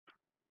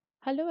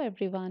Hello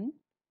everyone.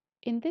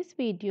 In this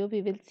video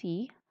we will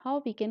see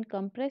how we can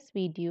compress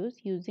videos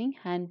using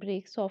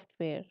Handbrake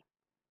software.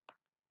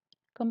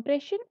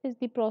 Compression is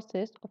the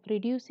process of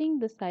reducing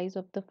the size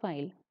of the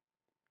file.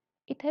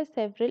 It has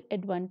several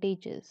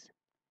advantages.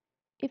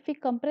 If we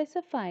compress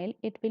a file,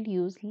 it will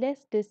use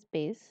less disk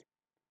space.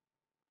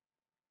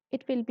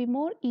 It will be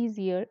more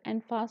easier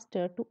and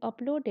faster to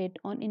upload it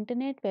on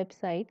internet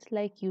websites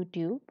like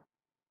YouTube.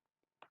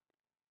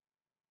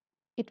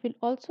 It will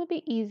also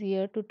be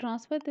easier to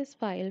transfer this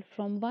file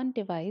from one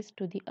device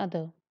to the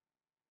other.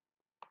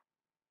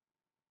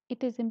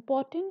 It is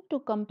important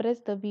to compress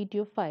the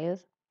video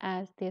files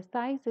as their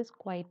size is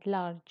quite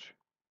large.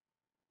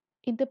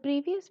 In the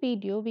previous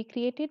video, we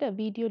created a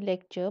video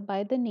lecture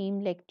by the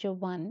name Lecture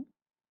 1.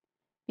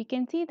 We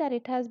can see that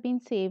it has been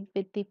saved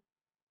with the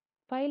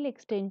file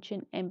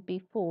extension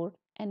MP4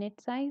 and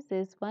its size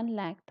is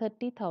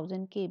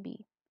 1,30,000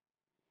 KB.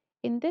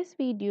 In this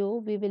video,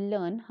 we will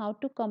learn how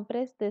to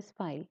compress this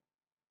file.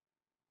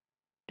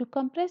 To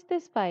compress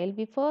this file,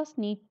 we first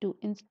need to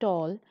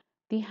install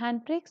the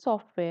Handbrake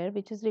software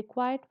which is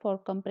required for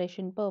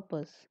compression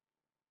purpose.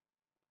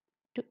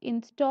 To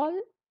install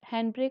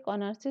Handbrake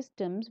on our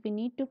systems, we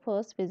need to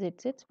first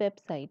visit its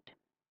website.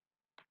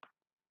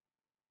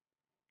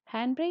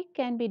 Handbrake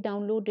can be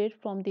downloaded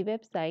from the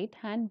website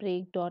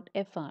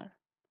handbrake.fr.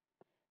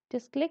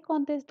 Just click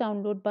on this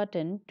download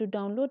button to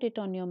download it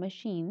on your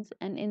machines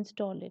and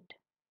install it.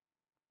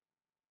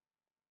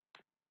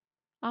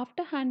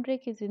 After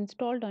Handbrake is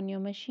installed on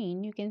your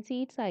machine, you can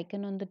see its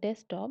icon on the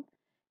desktop.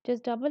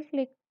 Just double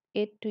click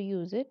it to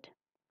use it.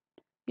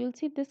 You'll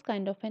see this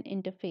kind of an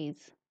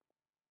interface.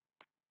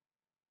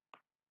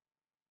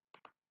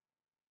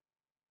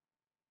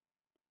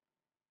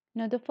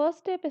 Now the first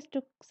step is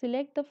to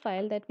select the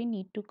file that we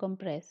need to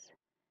compress.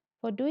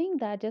 For doing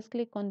that, just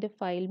click on the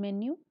File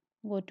menu,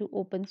 go to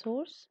Open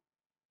Source,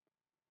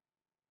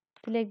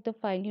 select the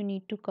file you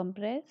need to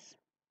compress.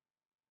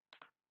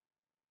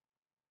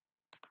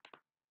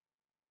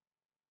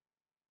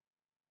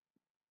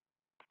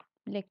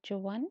 Lecture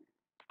 1,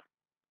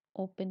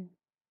 open.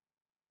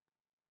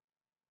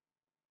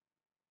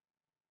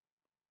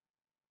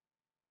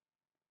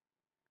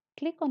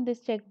 Click on this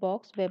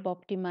checkbox Web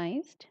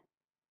Optimized.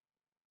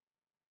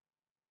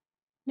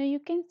 Now you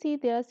can see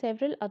there are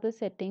several other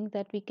settings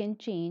that we can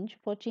change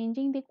for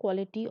changing the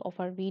quality of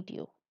our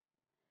video.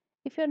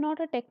 If you're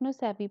not a techno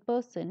savvy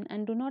person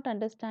and do not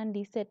understand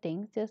these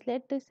settings, just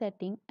let the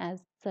setting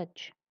as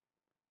such.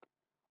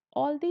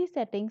 All these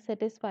settings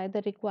satisfy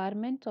the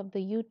requirements of the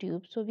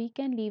YouTube, so we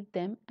can leave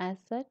them as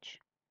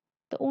such.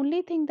 The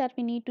only thing that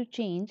we need to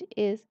change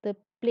is the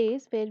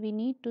place where we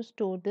need to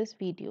store this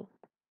video.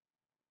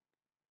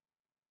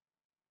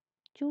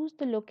 Choose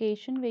the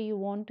location where you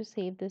want to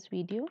save this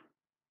video.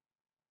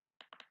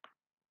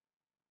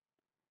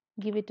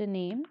 Give it a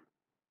name.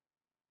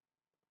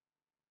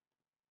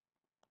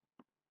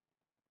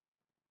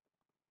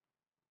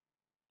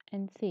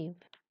 And save.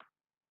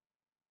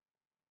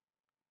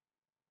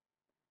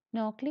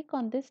 Now click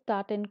on this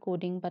Start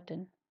Encoding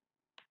button.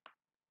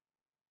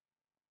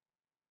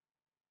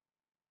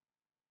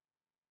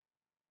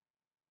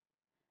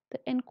 The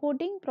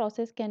encoding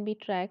process can be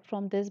tracked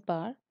from this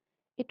bar.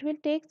 It will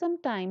take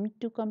some time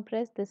to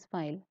compress this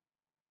file.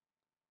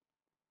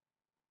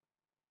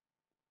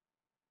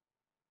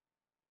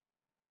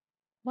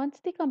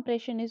 Once the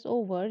compression is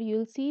over,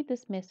 you'll see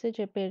this message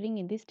appearing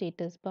in the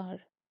status bar.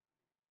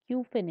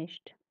 You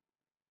finished.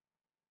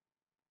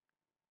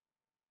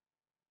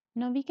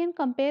 Now we can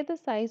compare the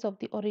size of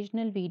the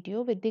original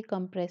video with the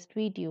compressed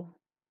video.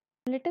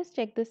 Let us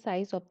check the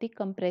size of the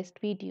compressed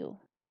video.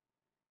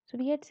 So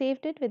we had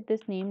saved it with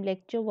this name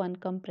Lecture 1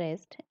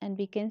 compressed and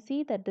we can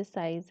see that the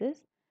size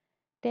is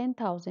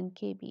 10,000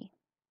 KB.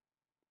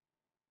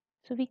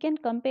 So we can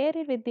compare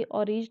it with the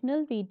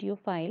original video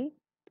file.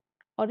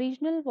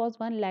 Original was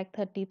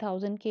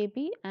 1,30,000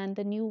 KB and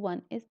the new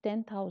one is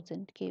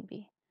 10,000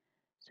 KB.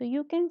 So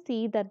you can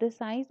see that the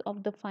size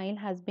of the file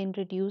has been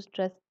reduced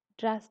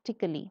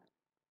drastically.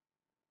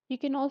 You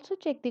can also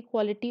check the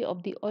quality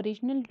of the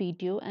original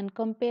video and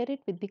compare it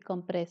with the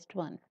compressed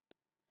one.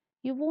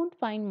 You won't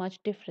find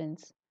much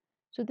difference.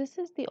 So this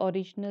is the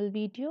original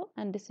video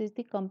and this is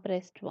the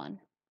compressed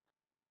one.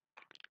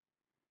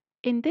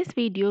 In this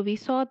video, we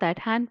saw that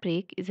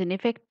Handbrake is an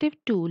effective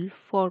tool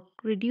for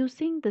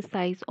reducing the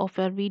size of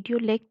our video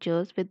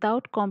lectures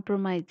without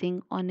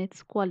compromising on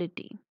its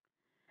quality.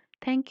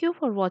 Thank you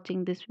for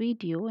watching this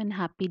video and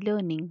happy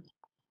learning.